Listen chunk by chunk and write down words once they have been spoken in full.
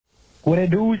What it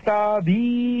do,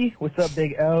 Sabi? What's up,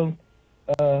 Big L?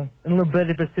 In a little bit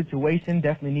of a situation,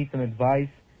 definitely need some advice.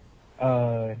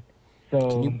 So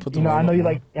I know you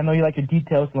like your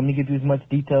details. So let me give you as much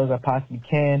detail as I possibly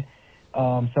can.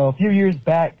 So a few years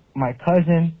back, my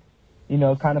cousin,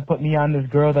 kind of put me on this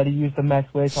girl that he used to mess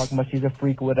with, talking about she's a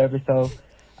freak or whatever. So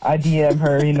I DM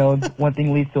her. One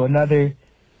thing leads to another.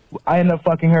 I ended up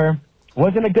fucking her.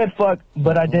 Wasn't a good fuck,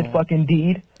 but I did fuck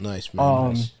indeed. Nice,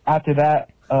 man. Nice. After that,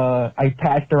 I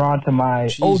passed her on to my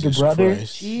older brother.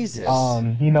 Christ. Jesus.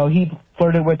 He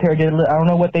flirted with her. I don't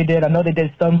know what they did. I know they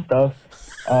did some stuff.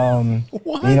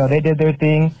 What? They did their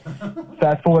thing.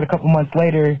 Fast forward a couple months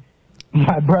later,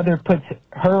 my brother puts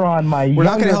her on my younger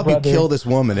brother. We're not going to help you kill this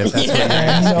woman if that's what you're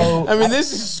asking. I mean,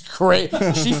 this is great.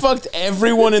 She fucked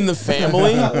everyone in the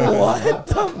family. What?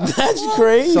 That's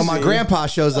crazy. So my grandpa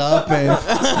shows up and...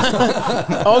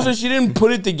 Also, she didn't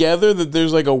put it together that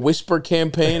there's like a whisper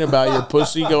campaign about your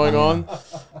pussy going on.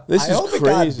 This is crazy. It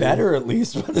got better at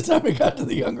least by the time it got to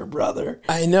the younger brother.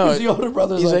 I know. The older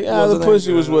brother's like, the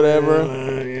pussy was whatever.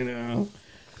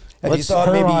 Have you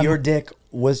thought maybe your dick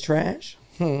was trash?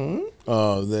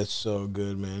 Oh, that's so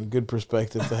good, man. Good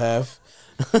perspective to have.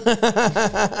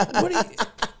 What do you...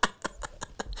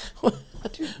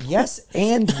 Dude, yes,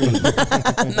 and me.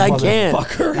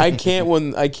 I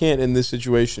can't in this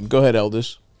situation. Go ahead,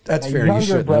 Eldest. That's fair. You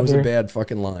should. That was a bad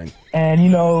fucking line. And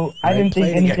I didn't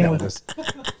think anything was.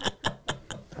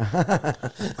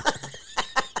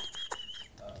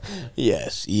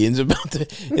 Yes, Ian's about to.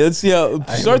 Let's see how.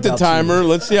 Start the timer.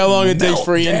 Let's see how long it takes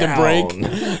for Ian to break.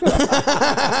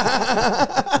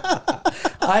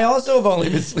 I also have only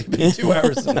been sleeping 2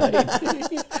 hours tonight.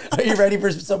 Are you ready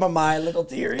for some of my little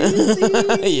theories?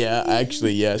 Yeah,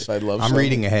 actually, yes. I'd love. I'm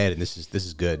reading ahead, and this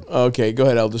is good. Okay, go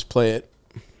ahead. I'll just play it.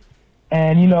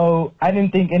 And I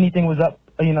didn't think anything was up.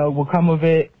 Will come of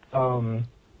it.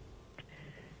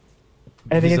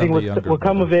 I think anything will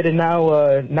come of it, and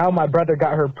now my brother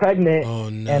got her pregnant,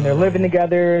 and they're living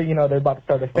together. They're about to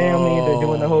start a family. They're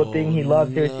doing the whole thing. He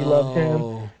loves her, she loves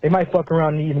him. They might fuck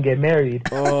around and even get married.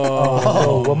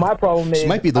 So my problem is, she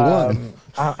might be the one.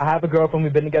 I have a girlfriend.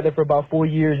 We've been together for about 4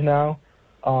 years now.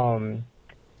 I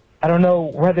don't know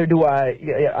whether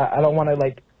I don't want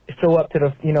to show up to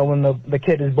the when the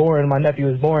kid is born, my nephew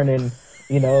is born, and.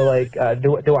 Do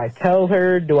I tell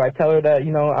her? Do I tell her that,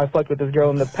 I fucked with this girl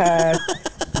in the past?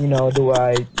 Do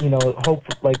I, hope,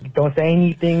 don't say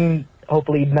anything?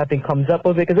 Hopefully nothing comes up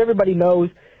of it. Because everybody knows,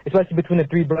 especially between the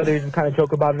three brothers, we kind of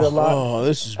joke about it a lot. Oh,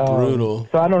 this is brutal.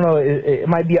 So I don't know. It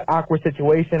might be an awkward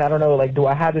situation. I don't know. Do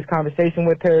I have this conversation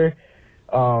with her?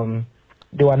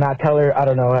 Do I not tell her? I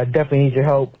don't know. I definitely need your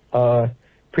help.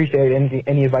 Appreciate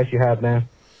any advice you have, man.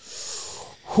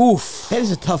 Oof. That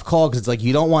is a tough call because it's like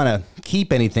you don't want to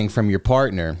keep anything from your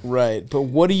partner. Right. But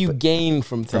what do you gain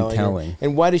from telling her?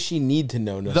 And why does she need to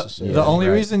know necessarily? The only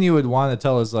reason you would want to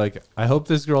tell is I hope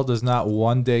this girl does not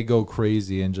one day go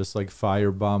crazy and just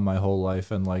firebomb my whole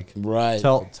life and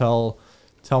tell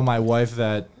my wife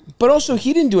that. But also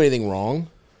he didn't do anything wrong.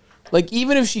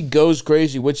 Even if she goes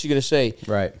crazy, what's she gonna say?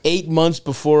 Right. 8 months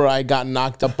before I got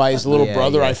knocked up by his little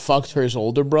brother, I fucked his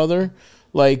older brother.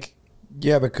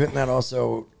 Yeah, but couldn't that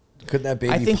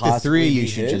baby? I think the three you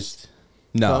should just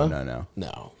no.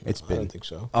 It's been. I don't think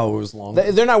so. Oh, it was long.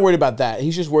 They're not worried about that.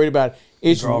 He's just worried about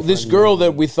this girl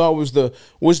that we thought was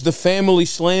the family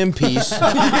slam piece.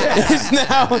 is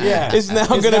now going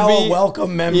to be a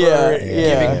welcome member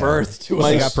giving birth to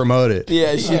us. She got promoted.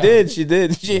 Yeah, she did. She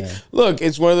did. Look,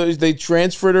 it's one of those. They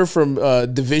transferred her from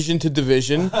division to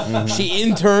division. She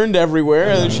interned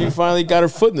everywhere, and then she finally got her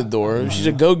foot in the door. She's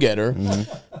a go-getter.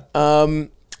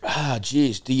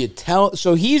 Geez. Do you tell?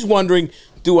 So he's wondering,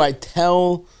 do I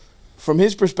tell, from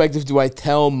his perspective, do I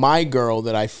tell my girl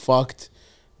that I fucked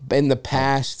in the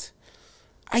past?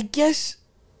 I guess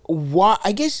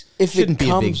if Shouldn't it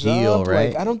comes be a big deal, up,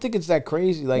 right? I don't think it's that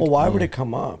crazy. Well, why would it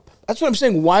come up? That's what I'm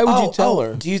saying. Why would you tell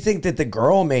her? Do you think that the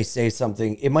girl may say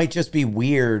something? It might just be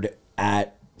weird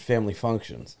at family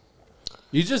functions.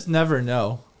 You just never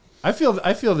know. I feel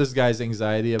this guy's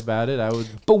anxiety about it.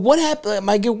 But what happened?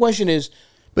 My good question is.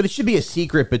 But it should be a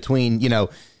secret between, you,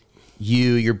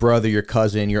 your brother, your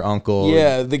cousin, your uncle.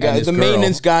 Yeah, the guy, the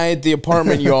maintenance guy at the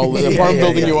apartment you all live,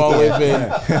 building you all live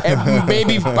in. And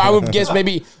maybe I would guess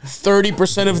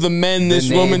 30% of the men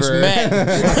this woman's met.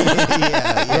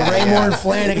 The Raymore and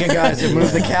Flanagan guys that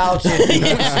moved the couch in.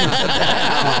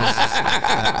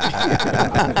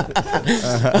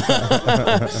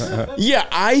 Yeah,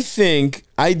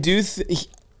 I do.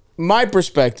 My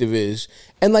perspective is,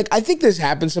 and I think this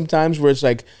happens sometimes where it's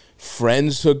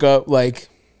friends hook up.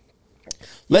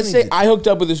 Let's say I hooked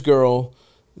up with this girl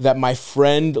that my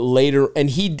friend later, and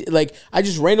he, like, I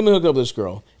just randomly hooked up with this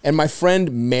girl, and my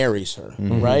friend marries her,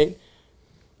 right?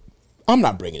 I'm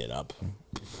not bringing it up.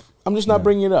 I'm just not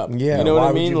bringing it up. Yeah, you know what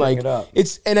I mean? Like,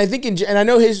 it's, and I think, and I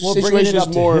know his situation is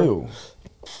more. To who?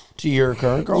 To your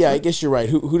current girlfriend? Yeah, I guess you're right.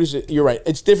 Who does it? You're right.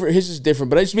 It's different. His is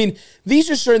different. But I just mean, these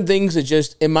are certain things that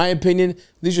just, in my opinion,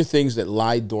 these are things that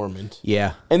lie dormant.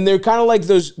 Yeah. And they're kind of like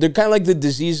those, they're kind of like the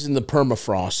diseases in the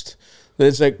permafrost. That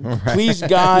it's like, please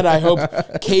God, I hope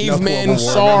caveman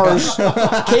SARS,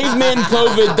 caveman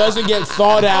COVID doesn't get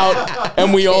thawed out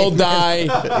and we all die.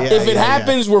 If it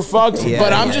happens, we're fucked.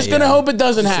 But I'm just going to hope it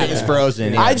doesn't happen. It's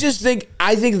frozen. I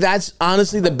think that's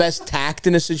honestly the best tact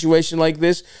in a situation like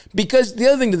this. Because the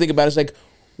other thing to think about is like,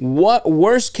 what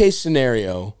worst case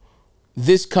scenario,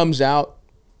 this comes out,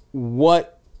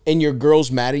 what, and your girl's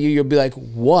mad at you, you'll be like,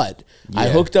 what? I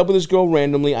hooked up with this girl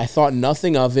randomly. I thought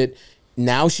nothing of it.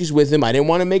 Now she's with him. I didn't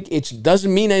want to make it.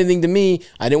 Doesn't mean anything to me.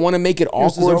 I didn't want to make it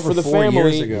awkward for the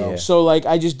family. So like,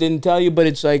 I just didn't tell you. But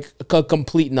it's like a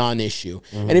complete non-issue.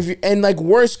 And if you like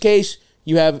worst case,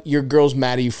 you have your girl's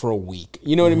mad at you for a week.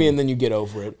 You know what I mean? And then you get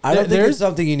over it. I don't think it's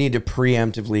something you need to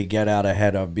preemptively get out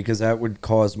ahead of because that would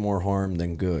cause more harm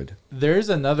than good. There's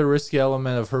another risky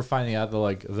element of her finding out that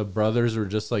like the brothers were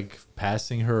just like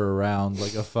passing her around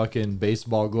like a fucking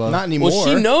baseball glove. Not anymore. Well,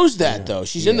 she knows that though.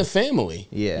 She's in the family.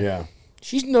 Yeah.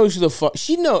 She knows who the fuck.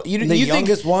 She know you. The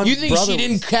youngest one. You think she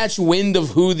didn't catch wind of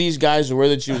who these guys were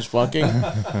that she was fucking?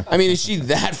 I mean, is she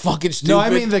that fucking stupid? No, I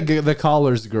mean the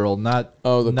Collars girl, not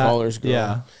Collars girl.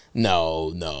 Yeah.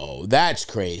 No, that's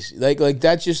crazy. Like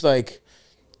that's just like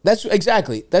that's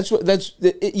exactly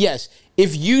yes.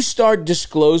 If you start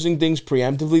disclosing things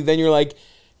preemptively, then you're like.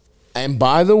 And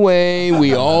by the way,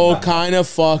 we all kind of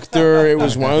fucked her. It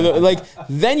was one of the like.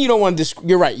 Then you don't want to.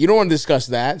 You're right. You don't want to discuss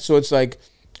that. So it's like.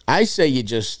 I say you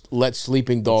just let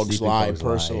sleeping dogs lie,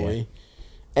 personally.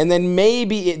 And then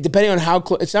maybe, depending on how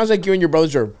close, it sounds like you and your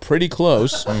brothers are pretty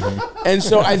close. And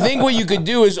so I think what you could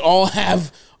do is all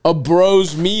have a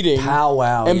bros meeting.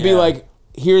 Powwow, and be like,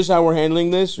 here's how we're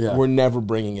handling this. We're never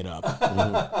bringing it up.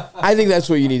 I think that's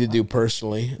what you need to do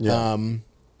personally.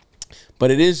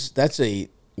 But that's a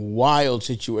wild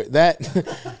situation.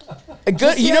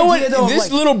 Good. You know what?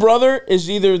 This little brother is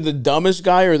either the dumbest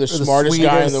guy or the smartest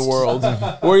guy in the world.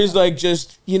 Where he's like,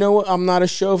 just, you know what? I'm not a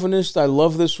chauvinist. I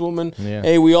love this woman. Yeah.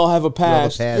 Hey, we all have a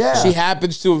past. She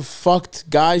happens to have fucked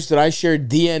guys that I share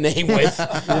DNA with.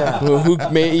 Who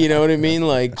made, you know what I mean?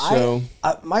 Like, so.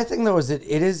 My thing though is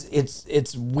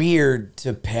it's weird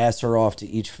to pass her off to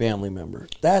each family member.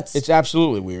 It's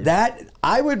absolutely weird. That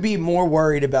I would be more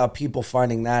worried about people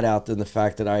finding that out than the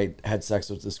fact that I had sex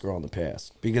with this girl in the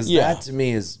past, because that to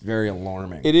me is very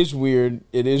alarming. It is weird.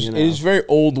 It is. It is very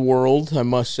old world, I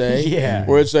must say.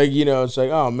 Where it's like, you know, it's like,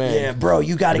 oh man, yeah, bro,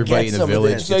 you got to get some of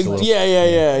this. It's like,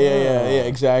 yeah,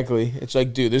 exactly. It's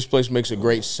like, dude, this place makes a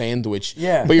great sandwich.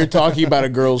 Yeah, but you're talking about a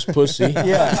girl's pussy.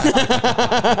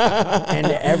 Yeah. And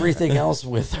everything else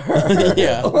with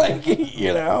her. Like,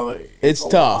 you know. It's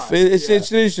tough. It's an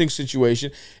interesting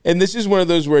situation. And this is one of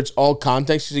those where it's all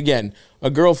context. Because again, a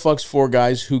girl fucks 4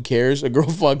 guys, who cares? A girl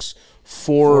fucks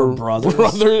 4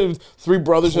 brothers. 3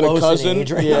 brothers and a cousin.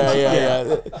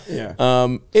 Yeah.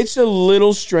 It's a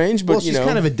little strange, but she's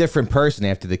kind of a different person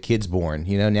after the kid's born.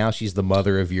 You know, now she's the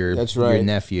mother of your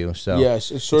nephew. So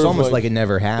yes, it's almost like it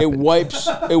never happened. It wipes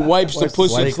the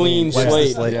pussy clean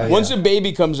slate. Once a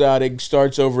baby comes out, it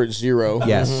starts over at 0.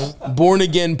 Yes. Born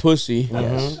again pussy.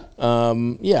 Yes.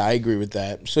 Yeah, I agree with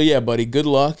that. So yeah, buddy, good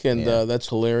luck, and that's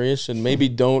hilarious. And maybe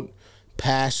don't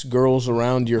pass girls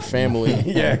around your family.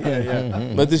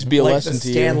 Yeah. Let this be a lesson to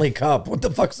you. Stanley Cup. What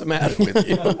the fuck's the matter with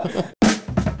you?